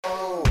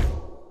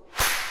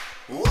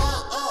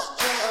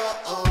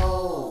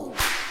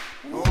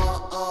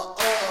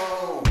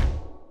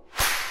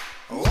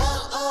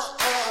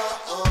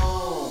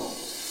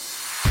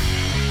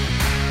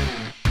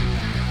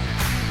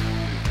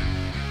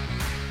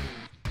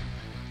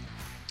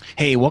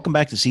Hey, welcome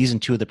back to season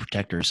 2 of The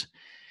Protectors.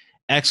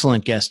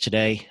 Excellent guest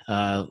today.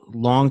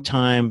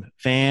 Longtime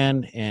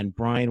fan, and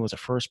Brian was the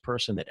first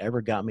person that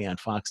ever got me on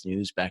Fox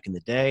News back in the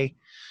day.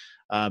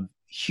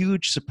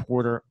 Huge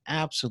supporter,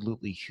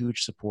 absolutely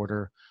huge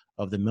supporter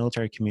of the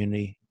military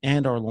community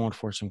and our law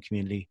enforcement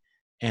community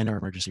and our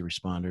emergency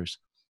responders,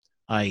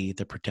 i.e.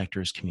 the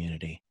Protectors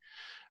community.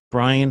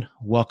 Brian,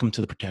 welcome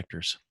to The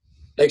Protectors.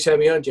 Thanks for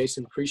having me on,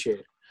 Jason. Appreciate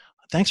it.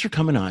 Thanks for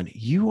coming on.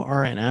 You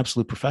are an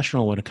absolute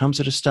professional when it comes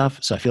to this stuff,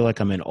 so I feel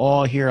like I'm in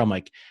awe here. I'm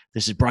like,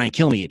 this is Brian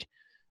Kilmeade,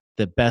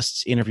 the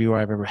best interviewer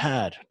I've ever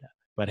had.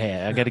 But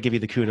hey, I got to give you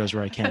the kudos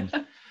where I can.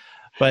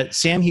 But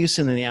Sam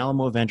Houston and the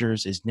Alamo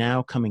Avengers is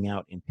now coming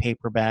out in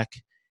paperback.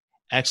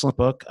 Excellent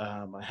book.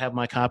 I have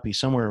my copy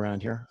somewhere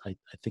around here. I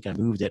think I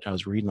moved it. I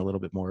was reading a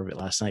little bit more of it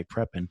last night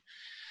prepping.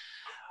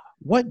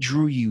 What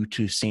drew you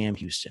to Sam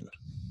Houston?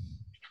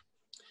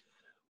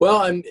 Well,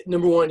 I'm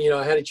number one,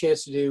 I had a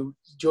chance to do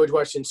George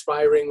Washington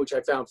Spy Ring, which I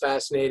found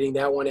fascinating.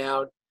 That went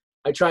out.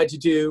 I tried to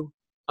do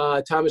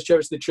Thomas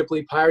Jefferson, the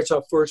Tripoli Pirates,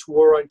 our first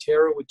war on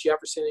terror with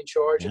Jefferson in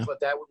charge. Yeah. I thought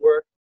that would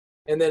work.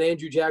 And then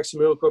Andrew Jackson,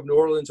 Miracle of New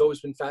Orleans,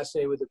 always been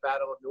fascinated with the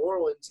Battle of New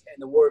Orleans and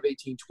the War of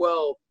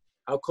 1812,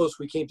 how close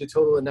we came to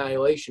total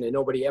annihilation, and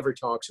nobody ever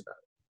talks about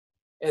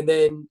it. And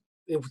then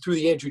through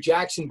the Andrew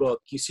Jackson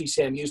book, you see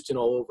Sam Houston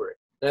all over it.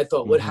 And I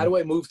thought, how do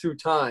I move through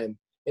time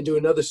and do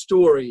another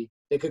story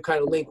that could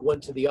kind of link one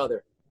to the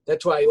other?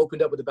 That's why I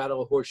opened up with the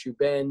Battle of Horseshoe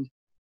Bend,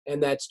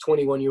 and that's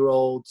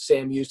 21-year-old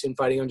Sam Houston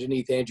fighting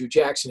underneath Andrew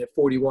Jackson at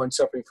 41,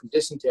 suffering from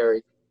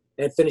dysentery,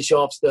 and finish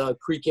off the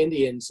Creek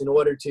Indians in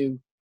order to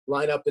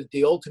line up at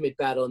the ultimate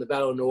battle in the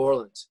Battle of New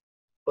Orleans.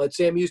 But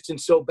Sam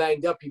Houston's so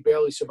banged up, he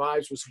barely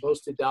survives, was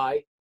supposed to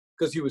die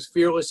because he was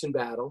fearless in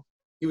battle.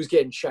 He was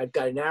getting shot,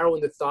 got an arrow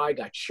in the thigh,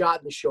 got shot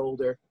in the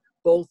shoulder.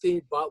 Both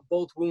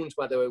wounds,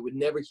 by the way, would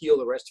never heal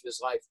the rest of his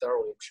life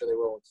thoroughly. I'm sure they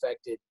were all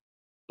infected.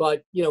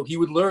 But, he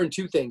would learn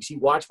two things. He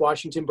watched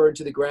Washington burn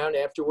to the ground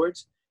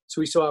afterwards,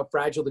 so he saw how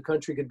fragile the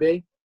country could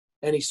be,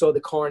 and he saw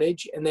the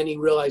carnage, and then he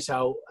realized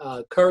how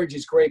courage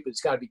is great, but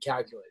it's got to be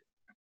calculated.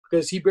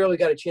 Because he barely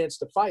got a chance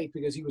to fight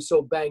because he was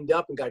so banged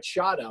up and got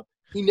shot up.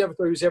 He never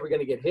thought he was ever going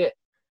to get hit.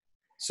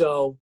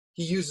 So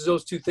he uses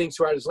those two things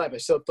throughout his life. I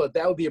still thought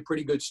that would be a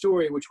pretty good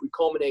story, which would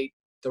culminate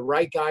the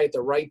right guy at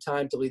the right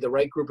time to lead the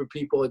right group of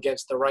people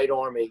against the right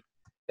army,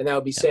 and that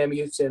would be Sam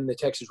Houston and the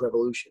Texas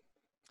Revolution.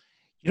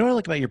 You know what I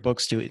like about your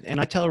books too? And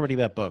I tell everybody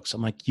about books.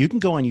 I'm like, you can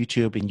go on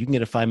YouTube and you can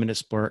get a 5-minute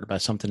splurt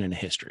about something in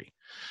history.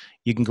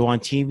 You can go on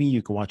TV,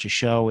 you can watch a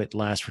show, it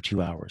lasts for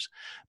 2 hours.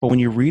 But when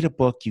you read a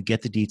book, you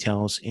get the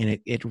details and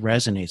it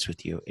resonates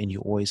with you, and you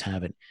always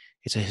have it.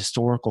 It's a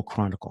historical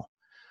chronicle.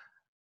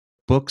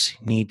 Books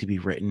need to be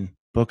written,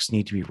 books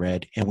need to be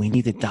read, and we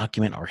need to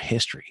document our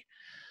history.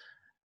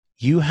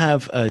 You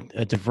have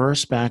a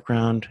diverse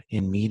background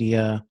in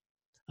media,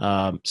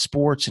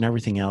 sports, and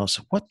everything else.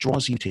 What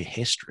draws you to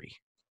history?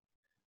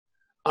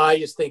 I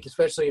just think,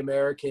 especially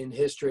American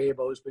history, I've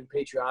always been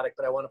patriotic,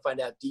 but I want to find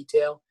out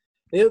detail.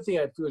 The other thing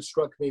I feel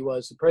struck me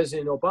was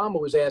President Obama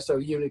was asked, are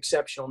you an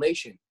exceptional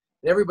nation?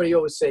 And everybody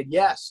always said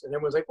yes. And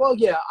everyone's like, well,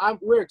 yeah,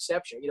 we're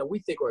exceptional. We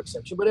think we're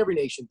exceptional, but every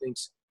nation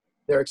thinks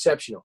they're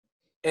exceptional.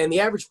 And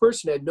the average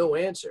person had no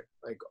answer.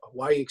 Like,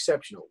 why are you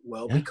exceptional?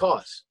 Well,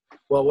 because.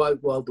 Well,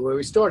 the way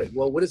we started.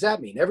 Well, what does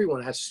that mean?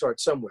 Everyone has to start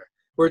somewhere.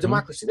 We're a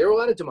democracy. There are a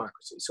lot of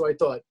democracies. So I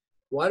thought,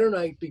 why don't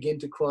I begin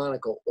to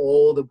chronicle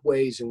all the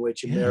ways in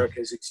which America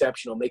is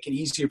exceptional, make it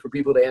easier for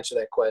people to answer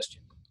that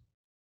question?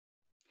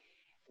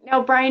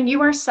 Now, Brian,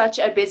 you are such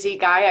a busy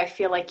guy. I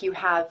feel like you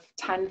have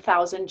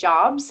 10,000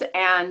 jobs,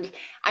 and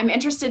I'm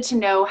interested to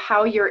know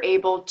how you're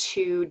able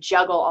to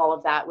juggle all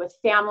of that with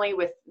family,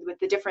 with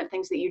the different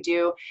things that you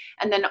do,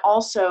 and then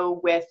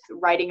also with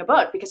writing a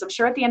book, because I'm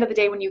sure at the end of the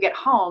day, when you get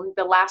home,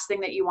 the last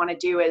thing that you want to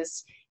do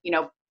is,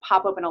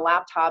 pop open a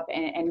laptop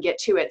and get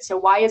to it. So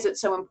why is it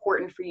so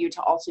important for you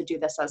to also do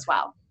this as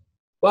well?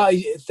 Well,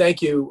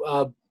 thank you.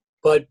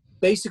 But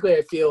basically,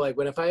 I feel like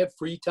if I have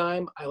free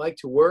time, I like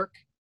to work,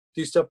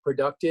 do stuff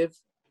productive.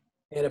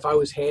 And if I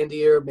was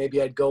handier,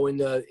 maybe I'd go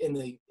and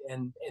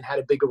had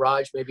a big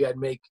garage. Maybe I'd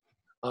make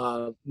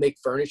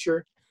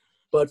furniture.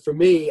 But for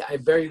me, I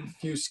have very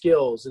few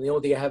skills. And the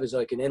only thing I have is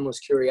like an endless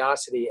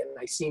curiosity. And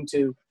I seem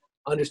to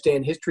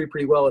understand history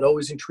pretty well. It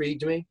always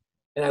intrigued me.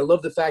 And I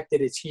love the fact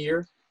that it's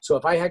here. So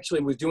if I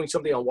actually was doing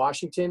something on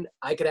Washington,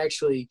 I could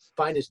actually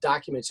find his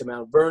documents at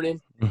Mount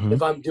Vernon. Mm-hmm.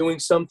 If I'm doing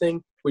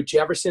something with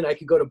Jefferson, I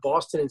could go to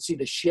Boston and see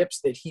the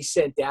ships that he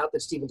sent out that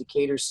Stephen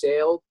Decatur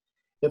sailed.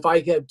 If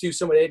I could do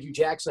some with Andrew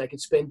Jackson, I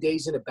could spend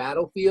days in a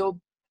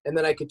battlefield, and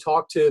then I could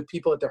talk to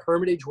people at the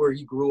Hermitage where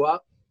he grew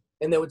up.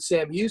 And then with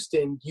Sam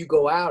Houston, you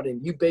go out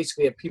and you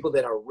basically have people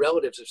that are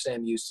relatives of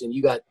Sam Houston.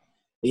 You got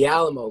the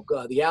Alamo,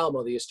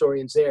 the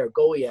historians there,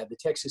 Goliad, the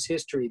Texas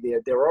history,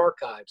 their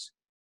archives.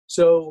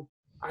 So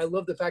I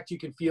love the fact you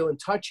can feel and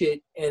touch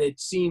it, and it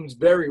seems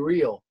very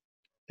real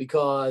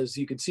because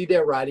you can see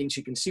their writings,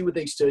 you can see what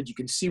they stood, you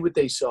can see what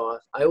they saw.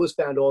 I always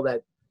found all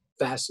that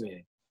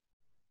fascinating.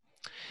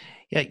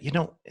 Yeah,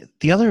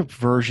 the other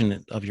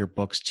version of your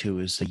books too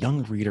is the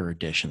young reader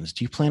editions.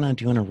 Do you plan on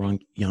doing a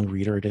young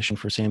reader edition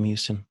for Sam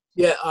Houston?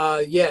 Yeah,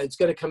 it's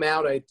going to come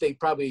out, I think,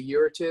 probably a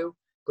year or two.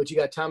 But you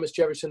got Thomas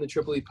Jefferson, the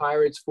Tripoli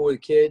Pirates for the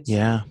kids.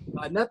 Yeah.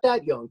 Not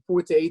that young,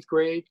 4th to 8th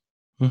grade.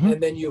 Mm-hmm.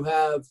 And then you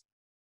have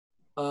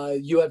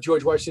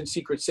George Washington's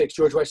Secret Six,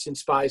 George Washington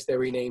Spies, they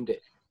renamed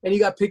it. And you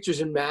got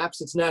pictures and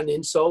maps. It's not an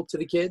insult to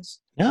the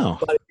kids. No.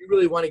 But if you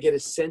really want to get a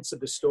sense of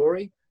the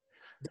story,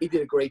 they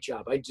did a great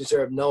job. I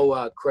deserve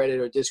no credit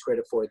or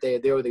discredit for it.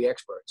 They were the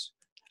experts.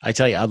 I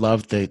tell you, I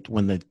love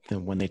when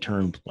they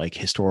turn like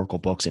historical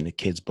books into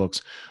kids'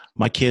 books.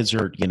 My kids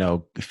are,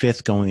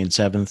 5th going in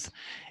 7th,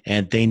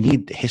 and they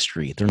need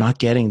history. They're not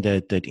getting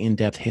the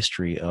in-depth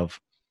history of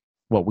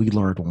what we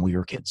learned when we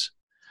were kids.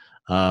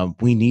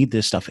 We need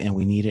this stuff, and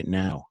we need it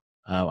now.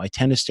 I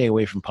tend to stay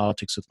away from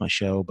politics with my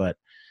show, but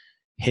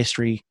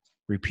history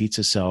repeats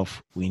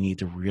itself. We need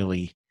to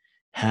really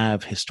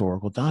have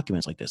historical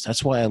documents like this.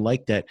 That's why I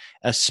like that,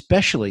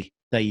 especially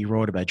that you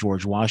wrote about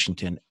George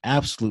Washington,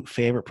 absolute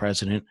favorite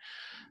president.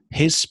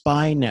 His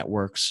spy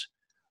networks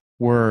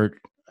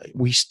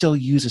we still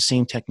use the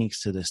same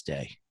techniques to this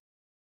day.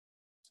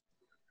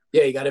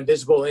 Yeah, you got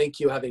invisible ink,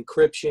 you have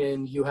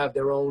encryption, you have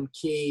their own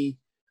key,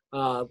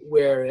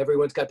 where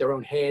everyone's got their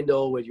own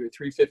handle with your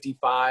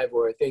 355,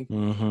 or I think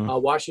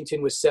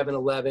Washington was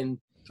 711.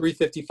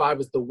 355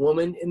 was the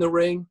woman in the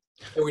ring,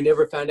 and we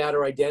never found out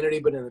her identity,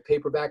 but in the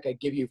paperback, I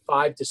give you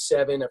 5 to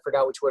 7, I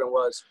forgot which one it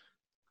was,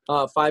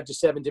 5 to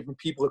 7 different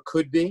people it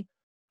could be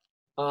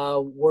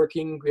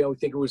working. We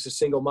think it was a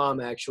single mom,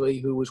 actually,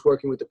 who was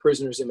working with the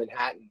prisoners in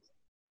Manhattan.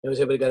 I was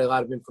able to get a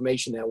lot of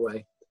information that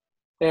way.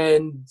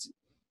 And,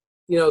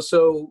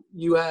 so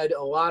you had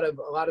a lot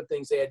of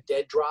things. They had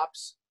dead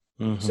drops.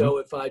 Mm-hmm. So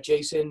if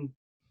Jason,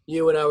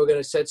 you and I were going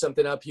to set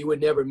something up, you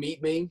would never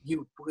meet me.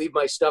 You leave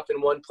my stuff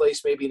in one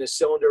place, maybe in a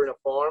cylinder in a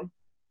farm.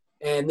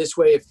 And this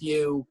way, if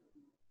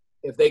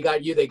they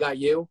got you, they got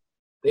you.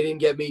 They didn't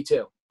get me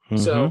too. Mm-hmm.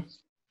 So,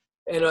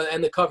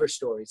 and the cover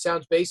story. It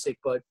sounds basic,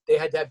 but they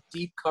had to have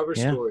deep cover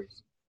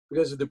stories,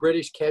 because if the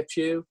British kept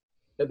you,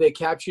 if they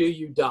capture you,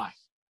 you die.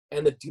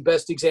 And the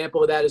best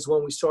example of that is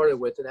one we started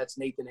with, and that's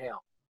Nathan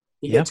Hale.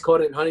 He gets caught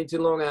in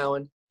Huntington, Long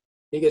Island.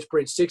 He gets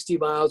bridged 60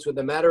 miles with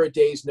a matter of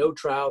days, no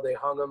trial. They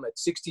hung him at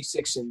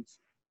 66 and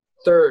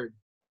 3rd,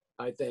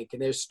 I think.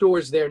 And there's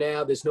stores there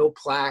now. There's no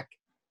plaque.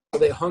 So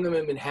they hung him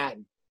in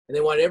Manhattan. And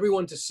they want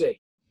everyone to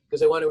see,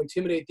 because they want to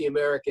intimidate the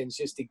Americans,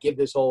 just to give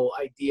this whole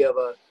idea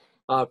of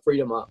a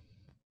freedom up.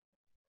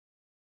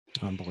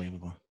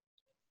 Unbelievable.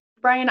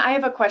 Brian, I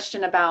have a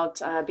question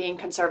about being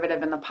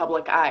conservative in the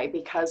public eye,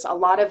 because a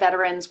lot of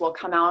veterans will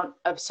come out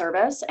of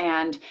service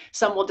and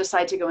some will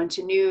decide to go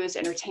into news,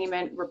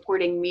 entertainment,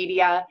 reporting,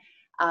 media,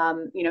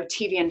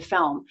 TV and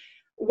film.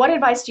 What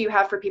advice do you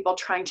have for people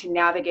trying to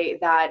navigate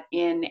that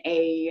in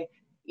a,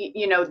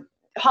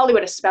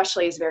 Hollywood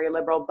especially is very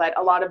liberal, but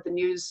a lot of the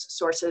news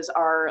sources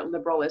are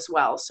liberal as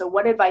well. So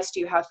what advice do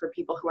you have for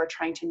people who are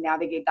trying to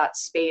navigate that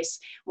space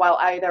while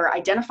either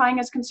identifying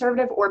as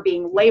conservative or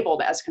being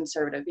labeled as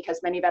conservative?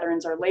 Because many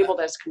veterans are labeled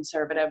as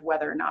conservative,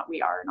 whether or not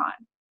we are or not.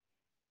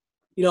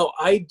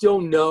 I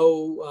don't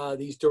know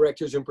these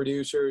directors and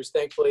producers.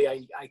 Thankfully,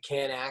 I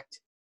can't act.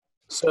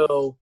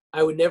 So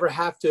I would never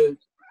have to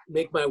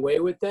make my way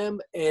with them.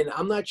 And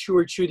I'm not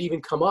sure it should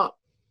even come up.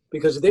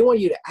 Because if they want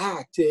you to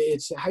act,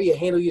 it's how you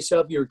handle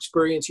yourself, your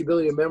experience, your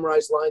ability to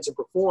memorize lines and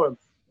perform.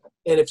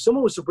 And if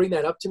someone was to bring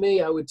that up to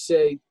me, I would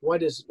say, why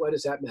does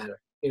that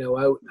matter?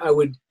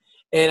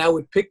 I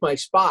would pick my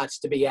spots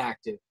to be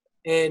active.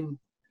 And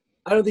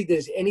I don't think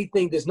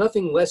there's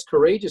nothing less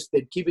courageous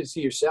than keep it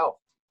to yourself.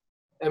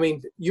 I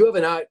mean, you have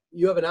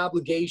an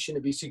obligation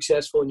to be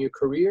successful in your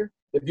career.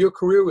 If your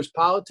career was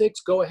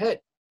politics, go ahead.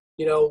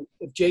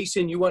 If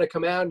Jason, you want to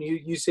come out and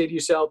you say to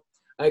yourself,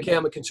 okay,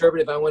 I'm a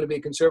conservative. I want to be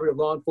a conservative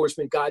law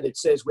enforcement guy that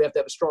says we have to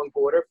have a strong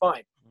border.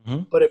 Fine.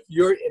 Mm-hmm. But if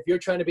you're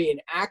trying to be an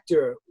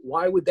actor,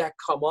 why would that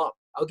come up?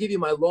 I'll give you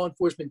my law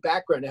enforcement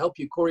background to help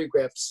you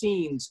choreograph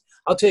scenes.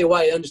 I'll tell you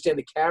why I understand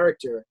the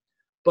character.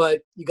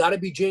 But you got to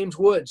be James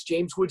Woods.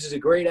 James Woods is a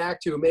great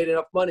actor who made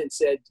enough money and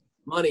said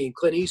money, and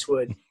Clint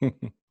Eastwood.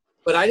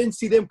 But I didn't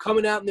see them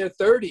coming out in their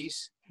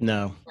 30s.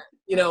 No.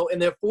 In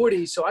their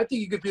 40s. So I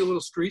think you could be a little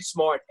street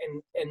smart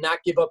and not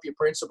give up your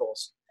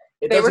principles.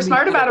 They were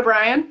smart about it,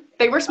 Brian.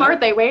 They were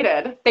smart. They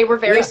waited. They were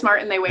very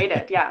smart, and they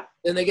waited. Yeah.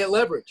 Then they get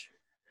leverage.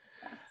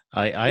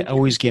 I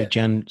always give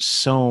Jen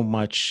so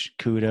much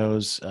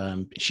kudos.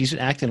 She's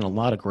acted in a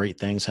lot of great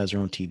things, has her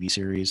own TV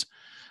series.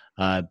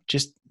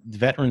 Just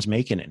veterans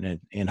making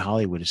it in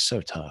Hollywood is so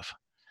tough.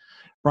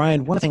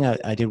 Brian, one thing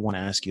I did want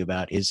to ask you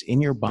about is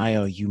in your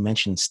bio, you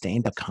mentioned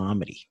stand-up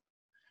comedy.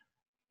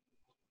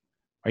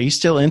 Are you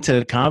still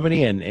into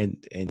comedy and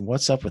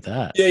what's up with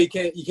that? Yeah, you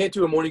can't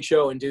do a morning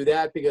show and do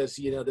that because,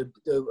 the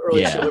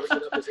early show ever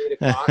get up is 8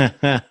 o'clock.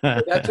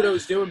 But that's what I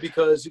was doing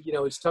because,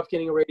 it's tough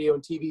getting a radio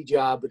and TV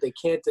job, but they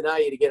can't deny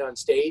you to get on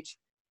stage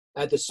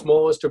at the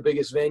smallest or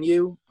biggest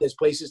venue. There's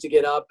places to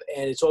get up,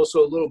 and it's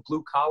also a little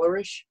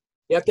blue-collar-ish.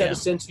 You have to have a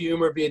sense of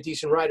humor, be a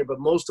decent writer, but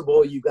most of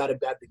all, you got to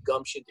have the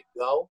gumption to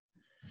go.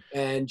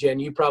 And Jen,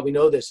 you probably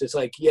know this. It's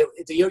like, yeah,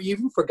 you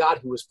even forgot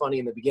who was funny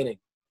in the beginning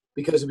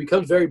because it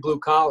becomes very blue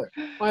collar.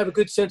 I have a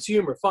good sense of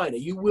humor. Fine. Are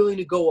you willing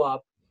to go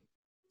up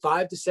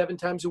 5 to 7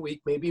 times a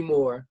week, maybe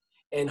more,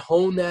 and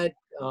hone that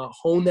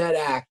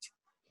act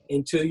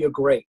until you're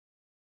great?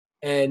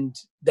 And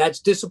that's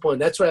discipline.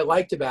 That's what I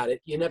liked about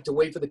it. You didn't have to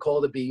wait for the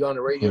call to be on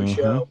a radio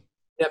show. You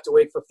didn't have to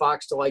wait for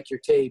Fox to like your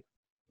tape.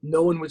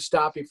 No one would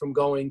stop you from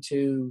going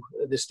to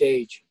the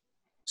stage.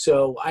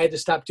 So I had to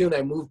stop doing that.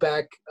 I moved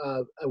back.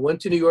 I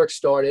went to New York,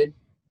 started,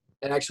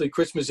 and actually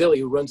Chris Mazzilli,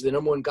 who runs the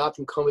 #1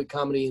 Gotham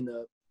comedy in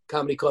the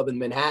comedy club in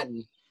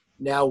Manhattan,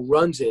 now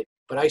runs it.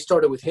 But I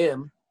started with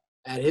him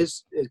at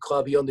his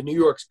club. He owned the New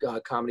York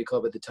comedy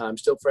club at the time.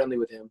 Still friendly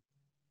with him,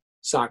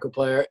 soccer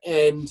player.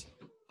 And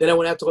then I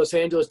went out to Los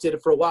Angeles, did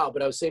it for a while.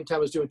 But at the same time,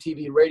 I was doing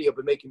TV and radio,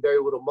 but making very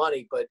little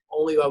money. But the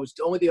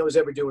only thing I was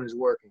ever doing is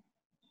working.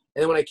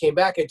 And then when I came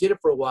back, I did it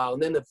for a while.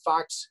 And then the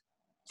Fox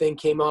thing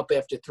came up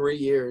after 3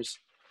 years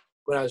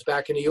when I was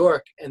back in New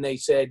York. And they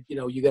said,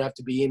 you're going to have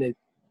to be in it.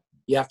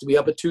 You have to be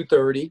up at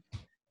 2:30.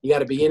 You got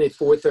to be in at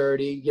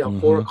 4:30,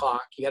 4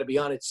 o'clock. You got to be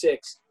on at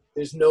 6.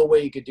 There's no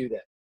way you could do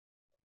that.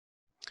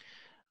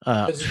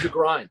 Because it's a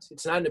grind.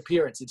 It's not an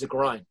appearance. It's a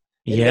grind.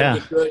 And you got to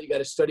get good. You got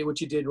to study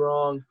what you did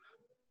wrong.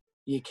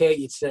 You can't.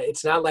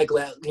 It's not like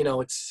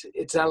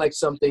It's not like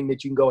something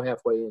that you can go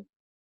halfway in.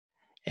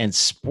 And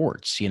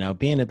sports,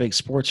 being a big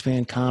sports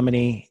fan,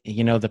 comedy,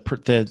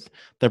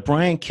 the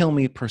Brian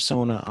Kilmeade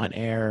persona on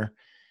air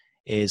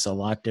is a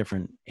lot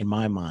different in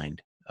my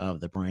mind of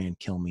the Brian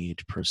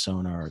Kilmeade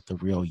persona or the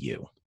real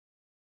you.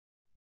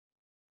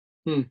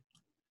 I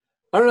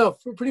don't know.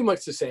 Pretty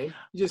much the same.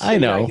 I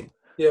know.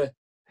 Yeah.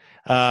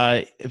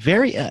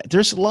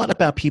 There's a lot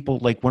about people,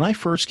 like when I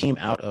first came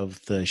out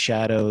of the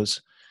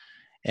shadows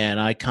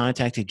and I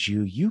contacted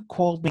you, you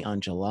called me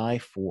on July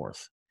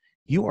 4th.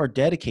 You are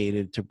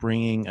dedicated to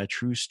bringing a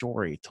true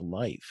story to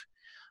life.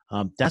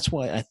 That's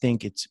why I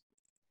think it's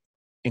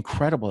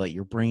incredible that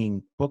you're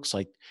bringing books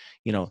like,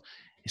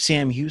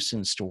 Sam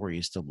Houston's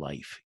stories to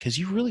life, because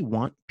you really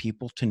want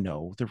people to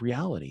know the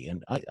reality.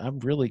 And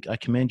I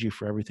commend you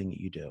for everything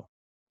that you do.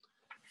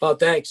 Oh,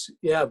 thanks.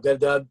 Yeah, I've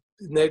got I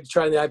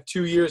have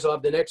 2 years. I'll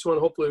have the next one.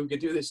 Hopefully we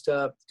could do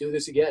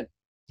this again.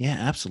 Yeah,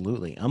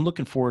 absolutely. I'm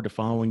looking forward to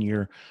following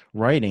your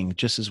writing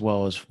just as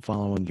well as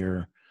following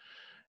your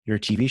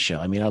TV show.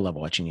 I mean, I love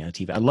watching you on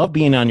TV. I love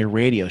being on your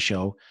radio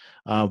show.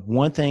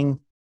 One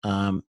thing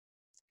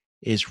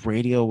is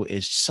radio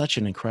is such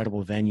an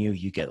incredible venue.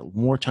 You get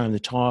more time to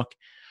talk,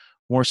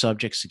 more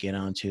subjects to get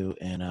onto.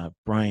 And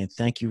Brian,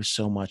 thank you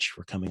so much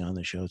for coming on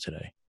the show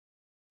today.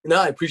 No,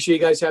 I appreciate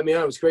you guys having me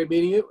on. It was great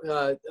meeting you.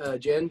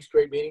 Jen, it's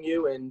great meeting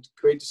you, and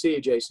great to see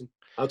you, Jason.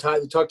 I'll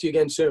talk to you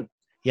again soon.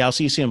 Yeah, I'll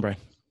see you soon, Brian.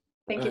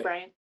 Thank you,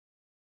 Brian.